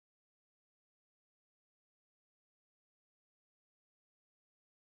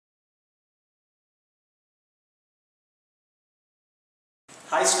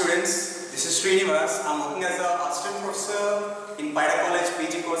Hi students, this is Srinivasa. I am working as an assistant professor in Pada College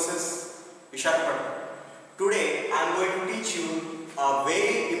PG courses, Visakhapatnam. Today I am going to teach you a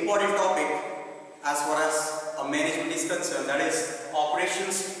very important topic as far as management is concerned, that is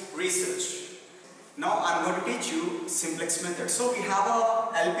operations research. Now I am going to teach you simplex method. So we have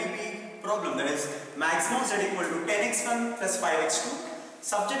a LPP problem, that is maximum z equal to 10x1 plus 5x2,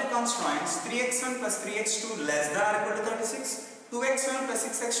 subject constraints 3x1 plus 3x2 less than or equal to 36, 2x1 plus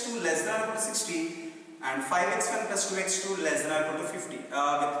 6x2 less than or equal to 60, and 5x1 plus 2x2 less than or equal to 50.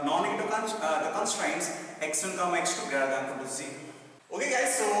 With non-negative the constraints x1 comma x2 greater than or equal to 0. Okay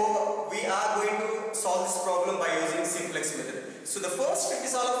guys, so we are going to solve this problem by using simplex method. So the first step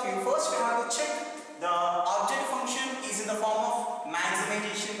is all of you. First we have to check the object function is in the form of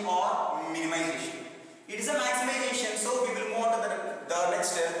maximization or minimization. It is a maximization, so we will move on to the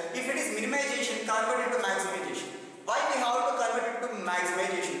next step. If it is minimization, convert it to maximization. Why we have to convert it to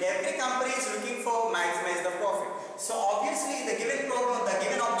maximization? Every company is looking for maximize the profit. So obviously the given problem, the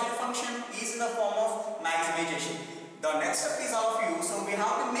given object function is in the form of maximization. The next step is all of you. So we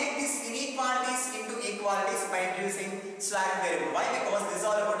have to make these inequalities into equalities by introducing slack variable. Why? Because this is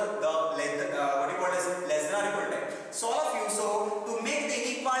all about the what you call as less than or equal to. So all of you, so to make the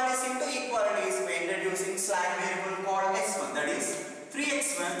inequalities into equalities, we are introducing slack variable called x1, that is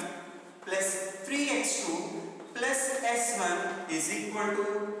 3x1 plus 3x2 plus s1 is equal to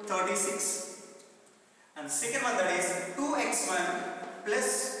 36, and the second one, that is 2x1 plus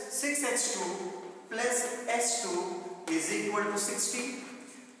 6x2 plus s2 is equal to 60,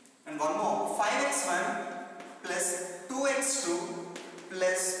 and one more 5x1 plus 2x2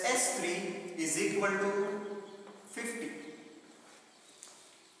 plus s3 is equal to 50.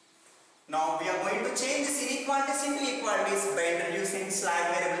 Now we are going to change these inequalities into equalities by introducing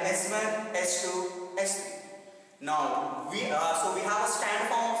slack variable s1, s2, s3. Now we have a stand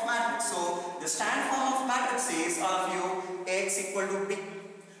form of matrix. So the stand form of matrix is all of you x equal to b.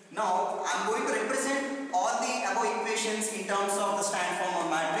 Now I am going to represent all the above equations in terms of the stand form of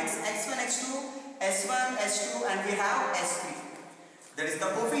matrix x1, x2, s1, s2, and we have s3. That is the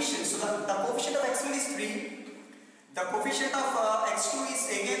coefficient. So the coefficient of x1 is 3. The coefficient of x2 is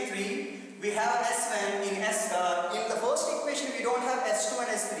again 3. We have s1 in in the first equation we don't have s2 and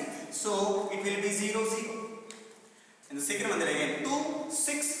s3. So it will be 0, 0. In the second one, then again 2,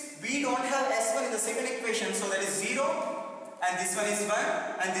 6, we don't have s1 in the second equation, so that is 0, and this one is 1,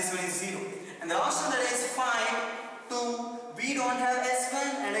 and this one is 0. And the last one, that is 5, 2, we don't have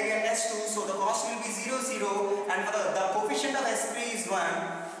s1 and again s2, so the cost will be 0, 0, and for the coefficient of s3 is 1,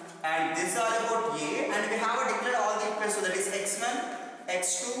 and this is all about a, and we have declared all the equations, so that is x1,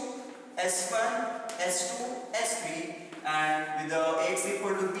 x2, s1, s2, s3, and with the x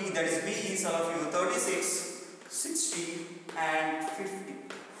equal to b, that is b is all of you 36, 60 and 50.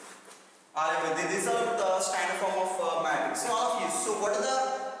 These are the standard form of matrix. So all of you. So what are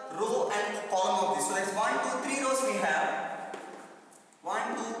the row and column of this? So that's 1, 2, 3 rows we have.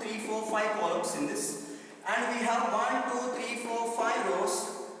 1, 2, 3, 4, 5 columns in this, and we have 1, 2, 3, 4, 5 rows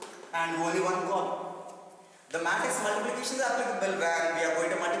and only one column. The matrix multiplication is applicable where we are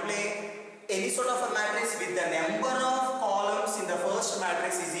going to multiply any sort of a matrix with the number of columns in the first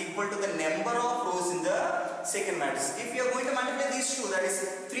matrix is equal to the number of rows in the second matrix. If you are going to multiply these two, that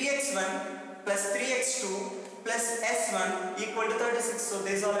is 3x1 plus 3x2 plus s1 equal to 36. So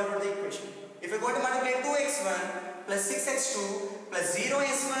this is all about the equation. If you are going to multiply 2x1 plus 6x2 plus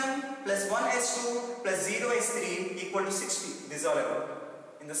 0s1 plus 1s2 plus 0s3 equal to 60. This is all about.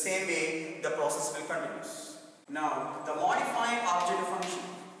 In the same way, the process will continue. Now, the modified objective function.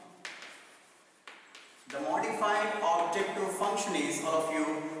 The modified objective function is, all of you,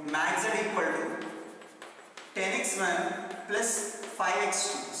 max z equal to 10x1 plus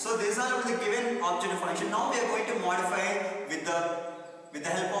 5x2. So these are the given objective function. Now we are going to modify with the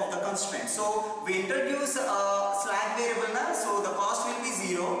help of the constraint. So we introduce a slack variable now, so the cost will be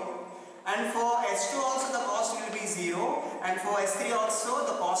 0, and for s2 also the cost will be 0, and for s3 also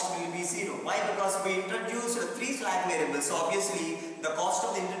the cost will be 0. Why? Because we introduced 3 slack variables, so obviously the cost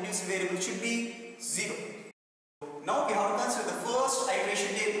of the introduced variable should be 0. Now we have to consider the first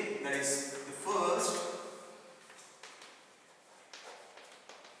iteration table, that is the first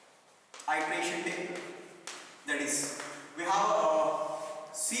iteration table. That is, we have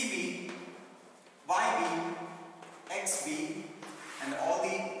CB, YB, XB, and all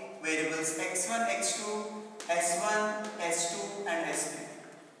the variables x1, x2, s1, s2, and s3.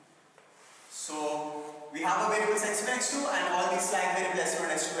 So we have a variables x1, x2, and all these slack variables s1,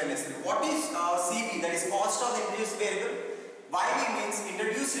 s2, and s3. What is CB? That is cost of the introduced variable. YB means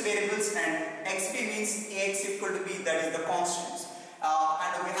introduced variables, and XB means AX equal to B, that is the constants.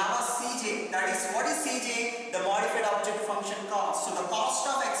 And we have a Cj. That is, what is Cj? The modified object function cost. So the cost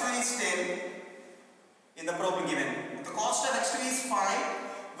of x1 is 10 in the problem given. The cost of x2 is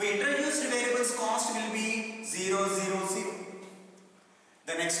 5. We introduced variables cost will be 0, 0, 0.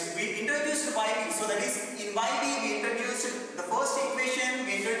 The next we introduced yb. So that is, in yb we introduced the first equation,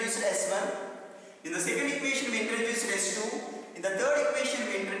 we introduced s1. In the second equation we introduced s2. In the third equation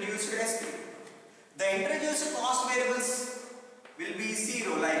we introduced s3. The introduced cost variables will be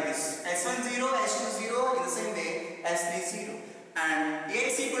 0 like this. S1 0, S2 0, in the same way S3 0. And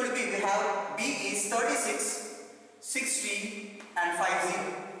Ax equal to B, we have B is 36, 60 and 50.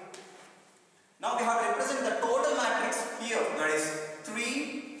 Now we have to represent the total matrix here. That is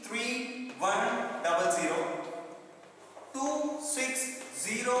 3, 3, 1, 0, 0, 2, 6,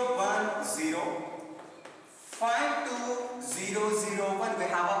 0, 1, 0. 5, 2, 0, 0, 1. We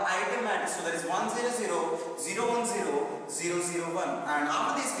have an item matrix. So that is 1, 0, 0, 0, 1, 0, 0, 0, 1. And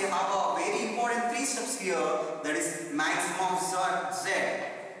after this we have a very important 3 steps here. That is maximum of z.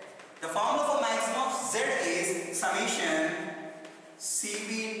 The formula for maximum of z is summation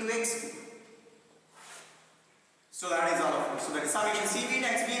cb into xb. So that is all of it. So that is summation cb into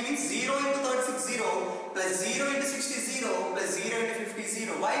xb means 0 into 36 0 plus 0 into 60 0 plus 0 into 50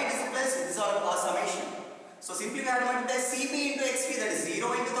 0. Why it is a plus? This is all a summation. So simply we have to multiply CB into XP, that is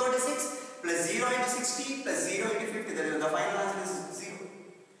 0 into 36 plus 0 into 60 plus 0 into 50, that is the final answer is 0.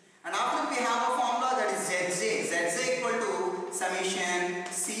 And after we have a formula that is ZJ. ZJ equal to summation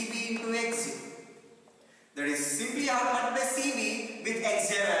CB into XJ. That is simply how to multiply CB with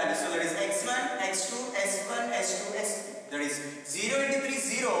XJ value. So that is X1, X2, S1, S2, S3. That is 0 into 3,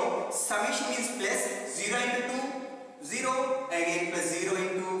 0. Summation means plus 0 into 2, 0 again plus 0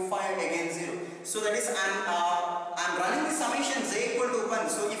 into 5 again 0. So that is I'm running the summation z equal to 1.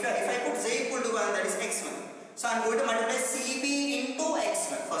 So if I put z equal to 1, that is x1. So I'm going to multiply cb into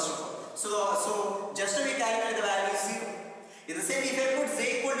x1 first of all. So just to calculate the value is 0. In the same, if I put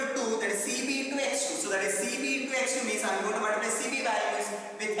z equal to 2, that is cb into x2. So that is cb into x2 means I'm going to multiply cb values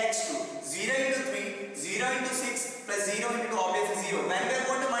with x2. 0 into 3, 0 into 6 plus 0 into 2, obviously 0. When we are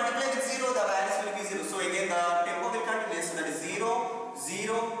going to multiply with 0, the values will be 0. So again the tempo will continue. So that is 0,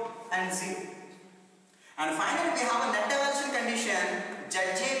 0 and 0. And finally we have a net evaluation condition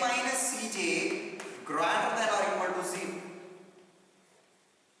Zj minus Cj greater than or equal to 0.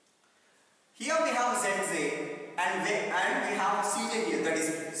 Here we have Zj and we have Cj here, that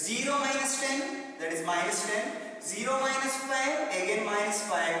is 0 minus 10, that is minus 10, 0 minus 5, again minus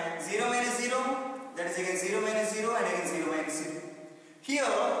 5, 0 minus 0, that is again 0 minus 0 and again 0 minus 0. Here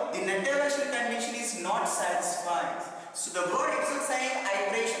the net evaluation condition is not satisfied. So the word itself saying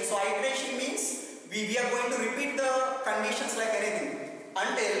iteration. So iteration means we are going to repeat the conditions like anything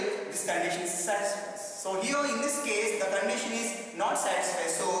until this condition is satisfied. So here in this case the condition is not satisfied.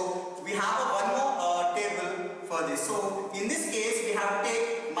 So we have one more table for this. So in this case we have to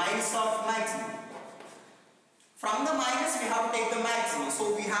take minus of maximum. From the minus we have to take the maximum.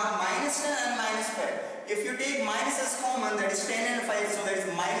 So we have minus 10 and minus 5. If you take minus as common, that is 10 and 5. So that is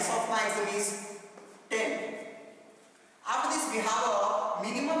minus of maximum is 10. After this we have a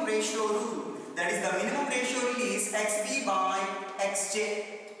minimum ratio rule. That is, the minimum ratio rule is xb by xj.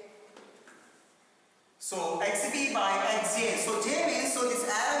 So xb by xj. So j means, so this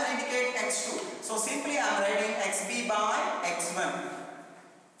arrow will indicate x2. So simply I am writing xb by x1.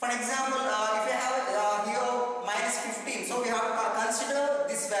 For example, if you have here minus 15, so we have to consider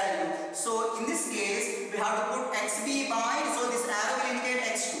this value. So in this case we have to put xb by, so this arrow will indicate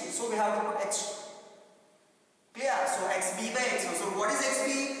x2. So we have to put x2. Clear? So xb by x1. So what is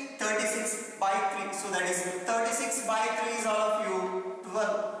xb? 36 by 3. So that is 36 by 3 is all of you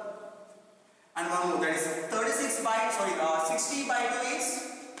 12. And one more, that is 60 by 2 is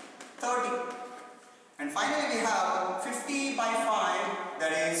 30. And finally we have 50 by 5,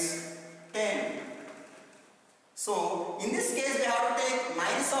 that is 10. So in this case we have to take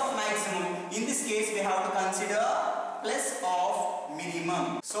minus of maximum. In this case we have to consider plus of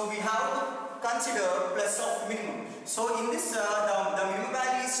minimum. So we have to consider plus of minimum. So in this the minimum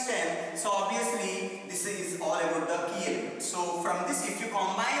value is 10. So obviously this is all about the key element. So from this, if you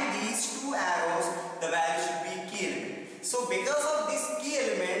combine these two arrows, the value should be key element. So because of this key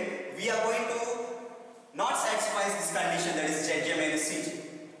element, we are going to not satisfy this condition, that is Zj minus Cj.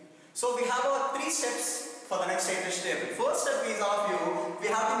 So we have 3 steps for the next iteration table. First step is all of you, we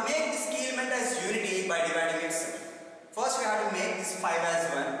have to make this key element as unity by dividing itself. First we have to make this 5 as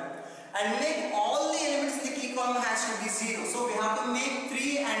 1. And make all the elements in the key column has to be 0. So we have to make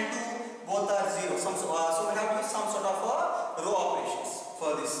 3 and 2 both are 0. So we have to use some sort of row operations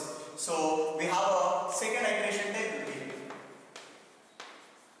for this. So we have a second iteration table here.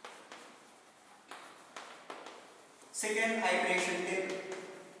 second iteration table.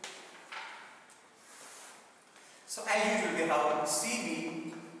 So as usual we have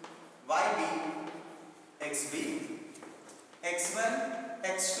CB, YB, XB, X1,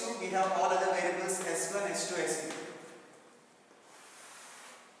 X2, we have all other variables S1, S2, S3.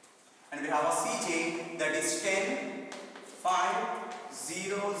 And we have a Cj, that is 10, 5,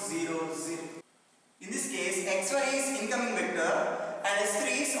 0, 0, 0. In this case, x1 is incoming vector and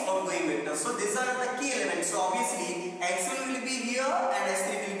s3 is outgoing vector. So these are the key elements. So obviously x1 will be here and s3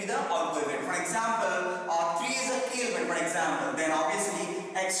 will be the outgoing vector. For example, 3 is a key element, for example. Then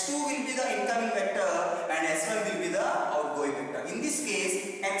obviously x2 will be the incoming vector and s1 will be the outgoing vector. In this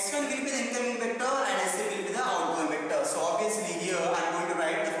case, x1 will be the incoming vector and s3 will be the outgoing vector. So obviously here I am going to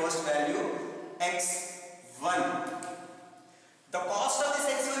write the first value x1. The cost of this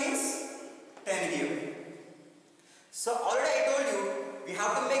x1 is 10 here. So already I told you we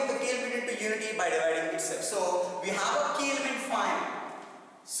have to make the key element into unity by dividing itself. So we have a key element 5.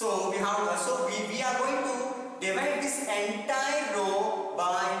 So we are going to divide this entire row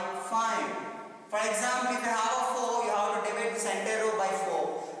by 5. For example, if you have a 4, you have to divide this entire row by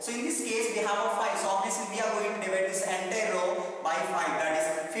 4. So in this case we have a 5. So obviously we are going to divide this entire row by 5. That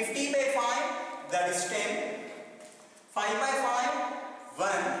is 50 by 5, that is 10. 5 by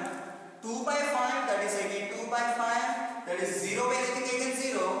 5, 1. 2 by 5, that is again 2 by 5, that is 0 by anything again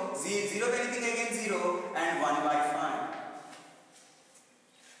 0, 0 by anything again 0, and 1 by 5.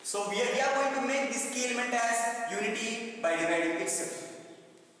 So we are going to make this key element as unity by dividing itself.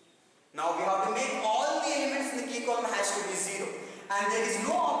 Now we have to make all the elements in the key column has to be 0. And there is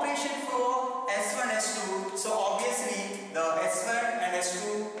no operation for S1, S2. So obviously the S1 and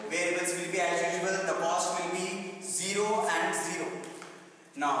S2 variables will be as usual, the cost will be 0 and 0.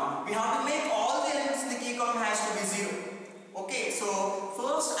 Now we have to make all the elements in the key column has to be 0. Okay, so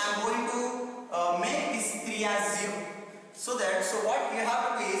first I am going to make this 3 as 0. So what you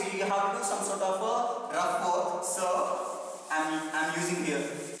have to do is you have to do some sort of a rough work. So I am using here.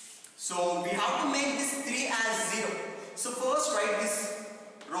 So we have to make this 3 as 0. So first write this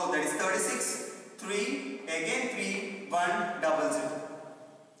row, that is 36, 3, again 3, 1, double 0.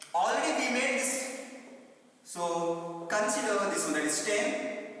 Already we made this. So consider this one, that is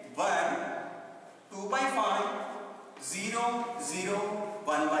 10, 1, 2 by 5, 0, 0,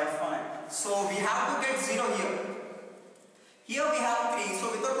 1 by 5. So we have to get 0 here. Here we have 3.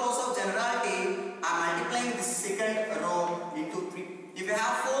 So without loss of generality, I am multiplying this second row into 3. If you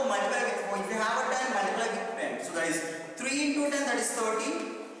have 4, multiply with 4. If you have a 10, multiply with 10. So that is 3 into 10, that is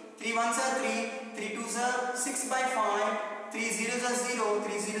 30. 3 ones are 3, 3 twos are 6 by 5, 3 zeros are 0,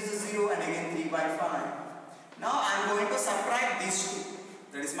 3 zeros are 0, and again 3 by 5. Now I am going to subtract these two,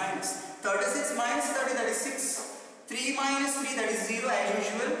 that is minus. 36 minus 30, that is 6. 3 minus 3, that is 0 as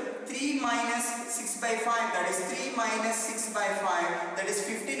usual. 3 minus 6 by 5, that is 3 minus 6 by 5, that is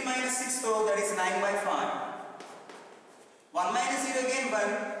 15 minus 6, so that is 9 by 5. 1 minus 0 again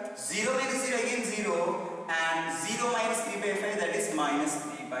 1, 0 minus 0 again 0, and 0 minus 3 by 5, that is minus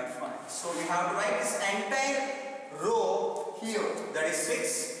 3 by 5. So we have to write this entire row here, that is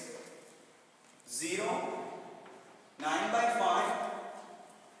 6, 0, 9 by 5,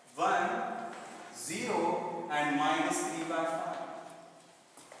 1, 0, and minus 3 by 5.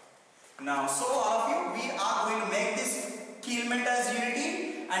 Now, so all of you, we are going to make this key element as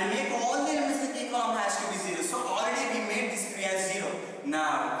unity and make all the elements in the key column has to be 0. So already we made this 3 as 0.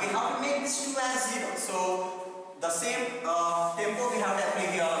 Now, we have to make this 2 as 0. So, the same tempo we have to apply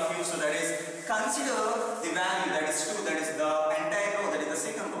here all of you. So that is, consider the value, that is 2, that is the entire row, that is the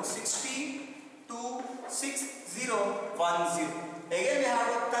second row. 60, 2, 6, 0, 1, 0. Again we have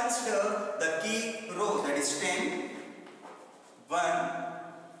to consider the key row, that is 10, 1,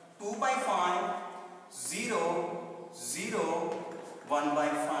 2 by 5, 0, 0, 1 by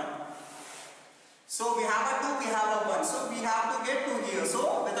 5. So we have a 2, we have a 1. So we have to get 2 here.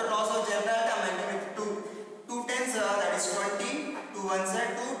 So with the loss of generality, I am ending with 2. 2 tens are, that is 20, 2 ones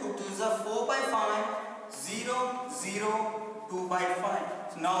are 2, 2 twos are 4 by 5, 0, 0, 2 by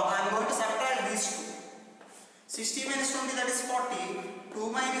 5. So now I am going to subtract these two. 60 minus 20, that is 40. 2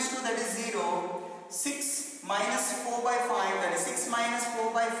 minus 2, that is 0. 6 minus 4 by 5, that is 6 minus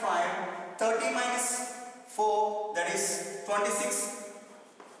 4 by 5. 30 minus 4, that is 26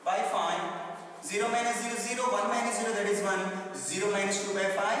 by 5. 0 minus 0, 0. 1 minus 0, that is 1. 0 minus 2 by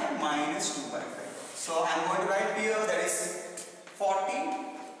 5, minus 2 by 5. So I am going to write here, that is 40,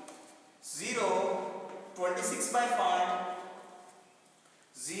 0, 26 by 5,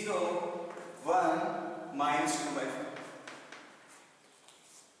 0, 1, minus 2 by 5.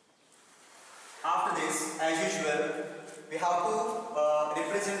 After this, as usual, we have to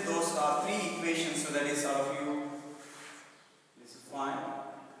represent those three equations. So that is all of you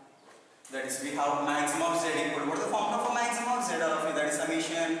That is, we have maximum of z equal. What is the formula for maximum of z? That is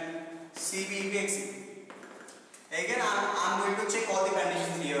summation CB XC. Again, I am going to check all the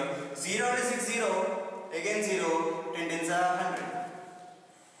conditions here. 0 into 6 0. Again 0. 10 tens are 100.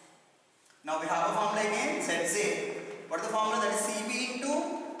 Now we have a formula again. ZZ. What is the formula? That is CB into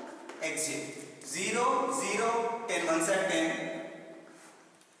XJ. 0 0. 10 ones are 10.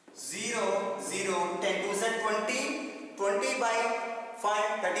 0 0. 10 twos are 20. 20 by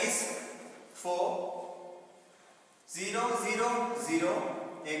 5. That is 4. 0 0 0.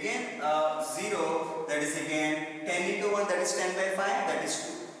 Again 0, that is again 10 into 1, that is 10 by 5, that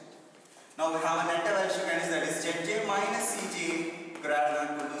is 2. Now we have a net evaluation condition, that is Zj minus Cj greater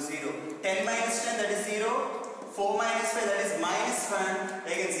than equal to 0. 10 minus 10, that is 0. 4 minus 5, that is minus 1.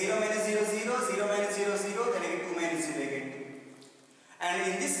 Again 0 minus 0 0, 0 minus 0 0, then again 2 minus 0 again 2. And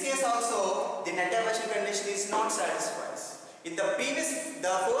in this case also, the net evaluation condition is not satisfied. In the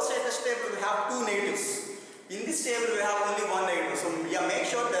first latest table we have two negatives. In this table we have only one negative, so we make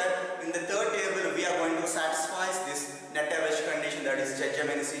sure that in the third table we are going to satisfy this net evaluation condition, that is Zj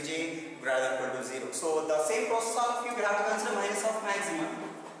minus Cj greater than equal to 0. So the same process of you, we have to consider minus of maximum.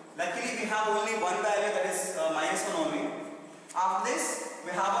 Luckily we have only one value, that is minus 1 only. After this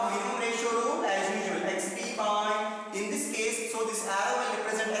we have a minimum ratio rule as usual, xp by, in this case, so this arrow will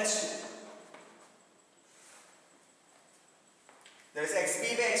represent x2. That is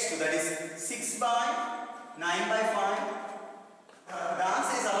xp by x2, that is 6 by 9 by 5, the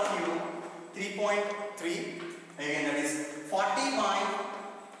answer is up to you 3.3, again that is 40 by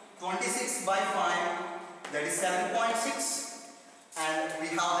 26 by 5, that is 7.6, and we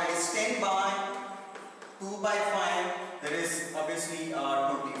have that is 10 by 2 by 5, that is obviously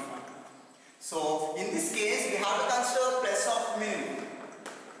 25. So in this case we have to consider plus of minimum.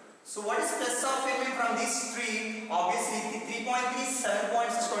 So what is plus of minimum from these three? Obviously 3.3 is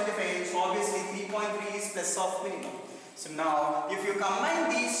 7.6, 25. So obviously 3.3 is plus of minimum. So now if you combine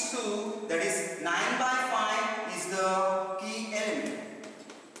these two, that is 9 by 5 is the key element.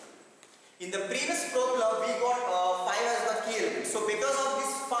 In the previous problem we got 5 as the key element. So because of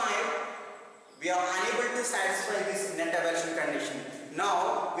this 5, we are unable to satisfy this net evaluation condition.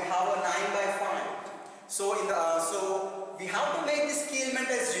 Now we have a 9 by 5. So we have to make this key element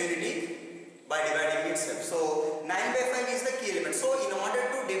as unity by dividing itself. So 9 by 5 is the key element. So in order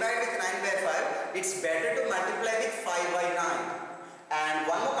to divide with 9 by 5, it's better to multiply with 5 by 9. And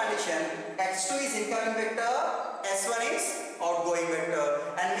one more condition, x2 is incoming vector, s1 is outgoing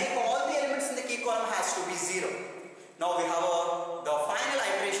vector, and make all the elements in the key column has to be 0. Now we have the final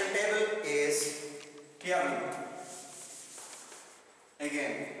iteration table is here.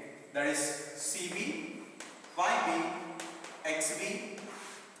 Again, that is CB, YB, XB,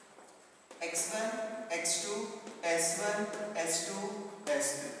 X1, X2, S1, S2,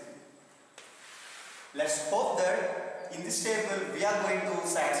 S3. Let's hope that in this table we are going to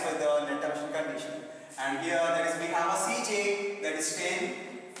satisfy the net evaluation condition. And here that is we have a Cj, that is 10,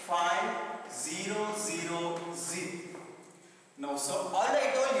 5, 0, 0, 0. Now so all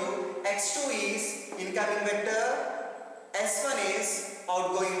I told you, X2 is incoming vector, S1 is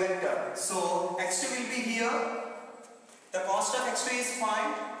outgoing vector. So X2 will be here. The cost of x2 is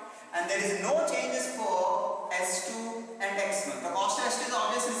 5, and there is no changes for s2 and x1. The cost of s2 is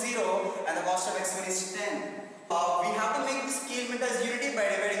obviously 0, and the cost of x1 is 10. We have to make this key element as unity by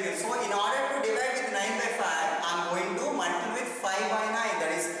dividing them. So in order to divide with 9 by 5, I am going to multiply with 5 by 9.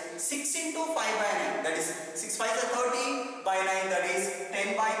 That is 6 into 5 by 9. That is 6 5 is 30 by 9. That is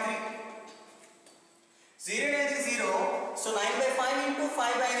 10 by 3. 0 is 0. So 9 by 5 into 5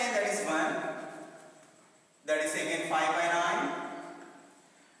 by 9, that is 1. That is again 5 by 9.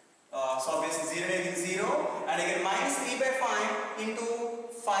 So obviously 0 again 0, and again minus 3 by 5 into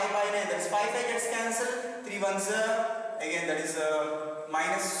 5 by 9, that is 5 gets cancelled, 3 ones again that is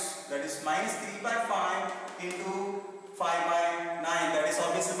minus 3 by 5 into 5 by 9, that is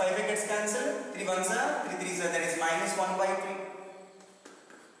obviously 5 gets cancelled, 3 ones 3 threes, that is minus 1 by 3.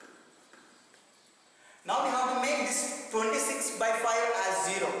 Now we have to make this 26 by 5 as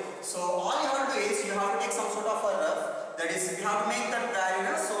 0. So all you have to do is you have to take some sort of a rough, that is we have to make that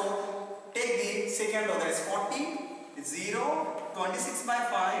value. So take the second row, that is 40, 0, 26 by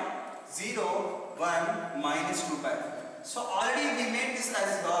 5, 0, 1, minus 2 by 5. So already we made this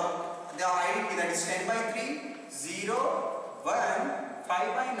as the identity, that is 10 by 3, 0, 1, 5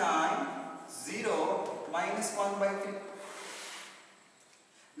 by 9, 0, minus 1 by 3.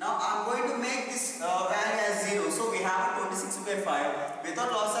 Now I am going to make this value as 0. So we have 26 by 5.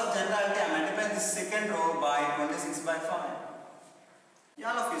 Without loss of generality, I am multiplying this second row by 26 by 5.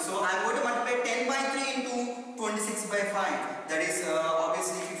 Yeah, all of you. So I am going to multiply 10 by 3 into 26 by 5. That is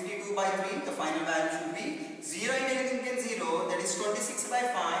obviously 52 by 3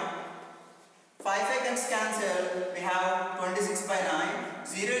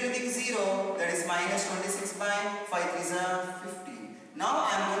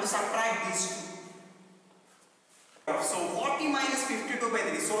 going to subtract these two. So 40 minus 52 by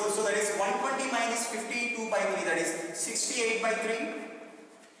 3. So that is 120 minus 52 by 3, that is 68 by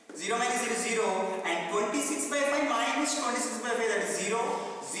 3. 0 minus 0 0, and 26 by 5 minus 26 by 5, that is 0.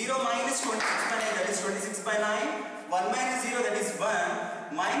 0 minus 26 by 9, that is 26 by 9. 1 minus 0, that is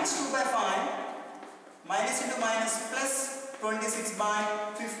 1. Minus 2 by 5. Minus into minus plus 26 by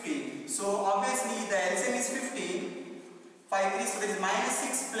 15. So obviously the LCM is 15. 5 3, so that is minus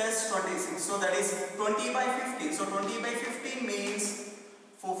 6 plus 26. So that is 20 by 15. So 20 by 15 means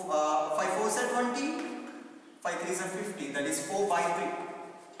 5 4s are 20. 5 3s are 15. That is 4 by 3.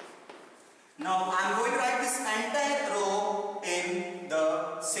 Now I am going to write this entire row in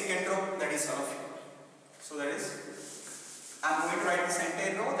the second row, that is sort of here. So that is, I am going to write this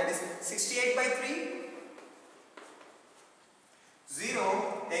entire row, that is 68 by 3,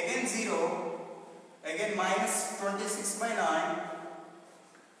 0, again 0, again minus 26 by 9,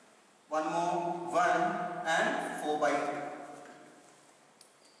 one more 1 and 4 by 3.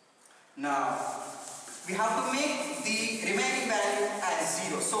 Now we have to make the remaining value as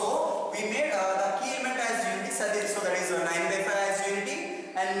 0. So we made the key element as unity, so that is 9 by 5 as unity,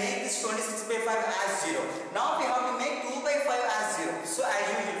 and make this 26 by 5 as 0. Now we have to make 2 by 5 as 0. So as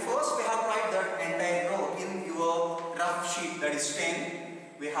usual, first we have to write that entire row in your rough sheet, that is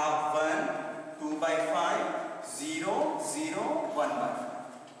 10. We have 1, 2 by 5, 0, 0, 1 by 5.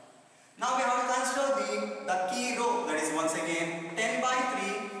 Now we have to consider the key row, that is once again 10 by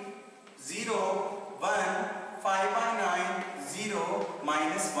 3, 0, 1, 5 by 9, 0,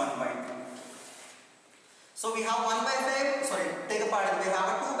 minus 1 by 2. So we have 1 by 5, sorry, take a part, we have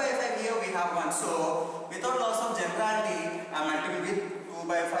a 2 by 5 here, we have 1. So without loss of generality, I am multiplying with 2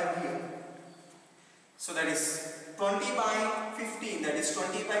 by 5 here. So that is 20 by 15, that is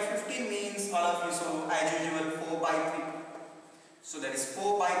 20 by 15 means all of you, so as usual 4 by 3. So that is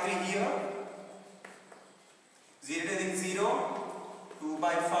 4 by 3 here, 0 to 0, 2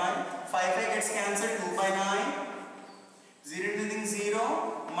 by 5, 5 gets cancelled, 2 by 9, 0 to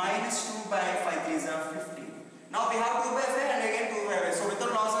 0, minus 2 by 5 3s are 15. Now we have 2 by 5 and again 2 by 5. So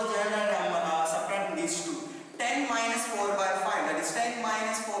without loss of generality, I am subtracting these two. 10 minus 4 by 5, that is 10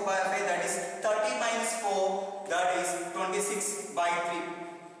 minus 4 by 5, that is 30 minus 4, that is 26 by 3.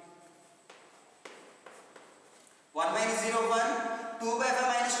 1 minus 0, 1. 2 by 5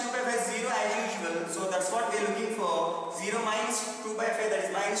 minus 2 by 5, 0 as usual. So that's what we are looking for. 0 minus 2 by 5, that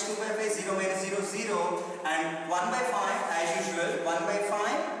is minus 2 by 5, 0 minus 0, 0. And 1 by 5 as usual, 1 by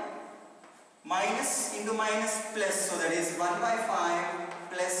 5 minus into minus plus. So that is 1 by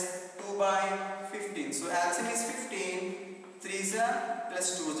 5 plus 2 by 15. So LCM is 15, 3s are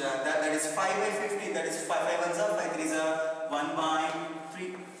plus 2s are. That is 5 by 15, that is 5 1s are, 5 3s are 1 by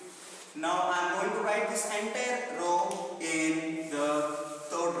 3. Now I am going to write this entire row in the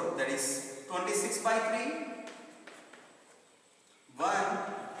third row, that is 26 by 3, 1,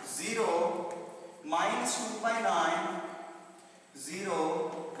 0, minus 2 by 9, 0,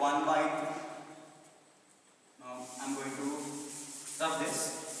 1 by 3. Now I am going to rub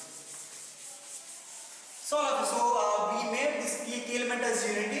this. So we made this key element as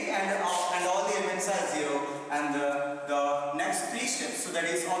unity and all the elements as 0, and the next 3 steps, so that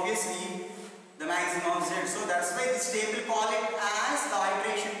is obviously the maximum of z. So that's why this table call it as the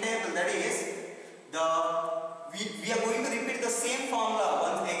iteration table, that is we are going to repeat the same formula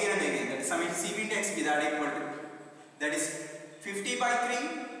once again and again, that is summation CB into XB, that equal to, that is 50 by 3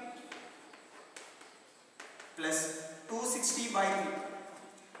 plus 260 by 3.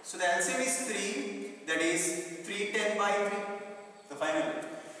 So the LCM is 3, that is 310 by 3, the final one.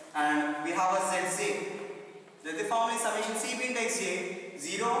 And we have a ZZ. The formula is summation CB into XJ,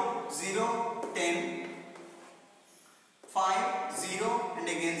 0, 0, 10, 5, 0, and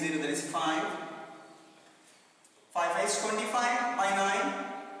again 0, that is 5. 5 is 25 by 9,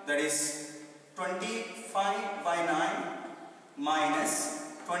 that is 25 by 9,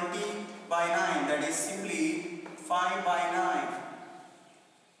 minus 20 by 9, that is simply 5 by 9.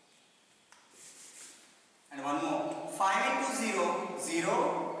 And one more, 5 into 0,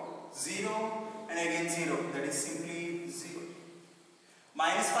 0, 0, and again 0, that is simply 0.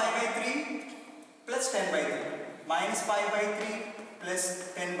 Minus 5 by 3 plus 10 by 3. Minus 5 by 3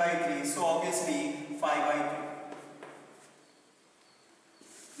 plus 10 by 3. So obviously 5 by 3.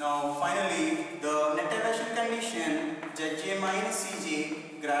 Now finally the net evaluation condition Zj minus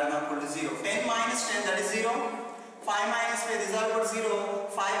Cj greater than or equal to 0. 10 minus 10, that is 0. 5 minus 5, this is all about 0.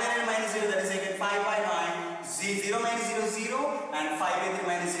 5 by 9 minus 0, that is again 5 by 9. 0 minus 0, 0. And 5 by 3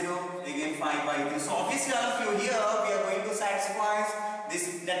 minus 0, again 5 by 3. So obviously all of you here, we are going to satisfy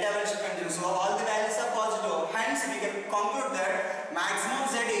this net evaluation condition. So all the values are positive. Hence we can conclude that maximum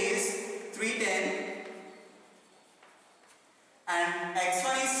Z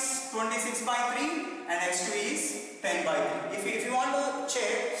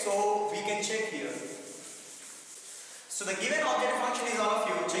So the given objective function is, all of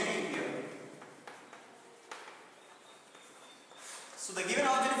you checking here. So the given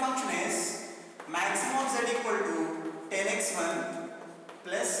objective function is maximum of z equal to 10x1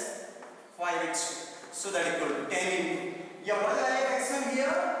 plus 5x2. So that equal to 10 into, yeah, what is the value of x1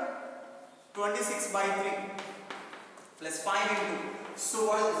 here? 26 by 3 plus 5 into,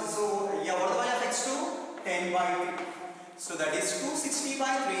 what is the value of x2? 10 by 3. So that is 260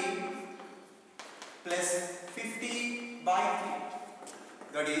 by 3 plus 50 by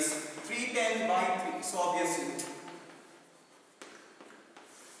 3. That is 310 by 3. So obviously,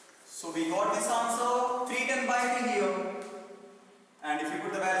 so we got this answer 310 by 3 here. And if you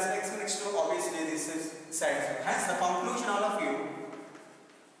put the values of x1 x2, obviously this is satisfied. Hence the conclusion, all of you,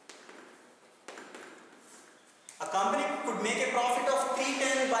 a company could make a profit of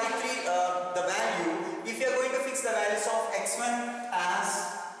 310 by 3 the value if you are going to fix the values of x1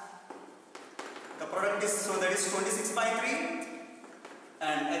 as the product is, so that is 26 by 3,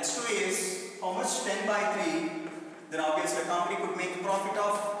 and x2 is how much? 10 by 3. Then obviously a company could make a profit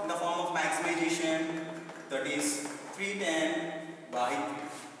of in the form of maximization, that is 310 by 3.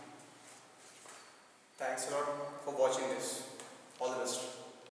 Thanks a lot for watching this. All the best.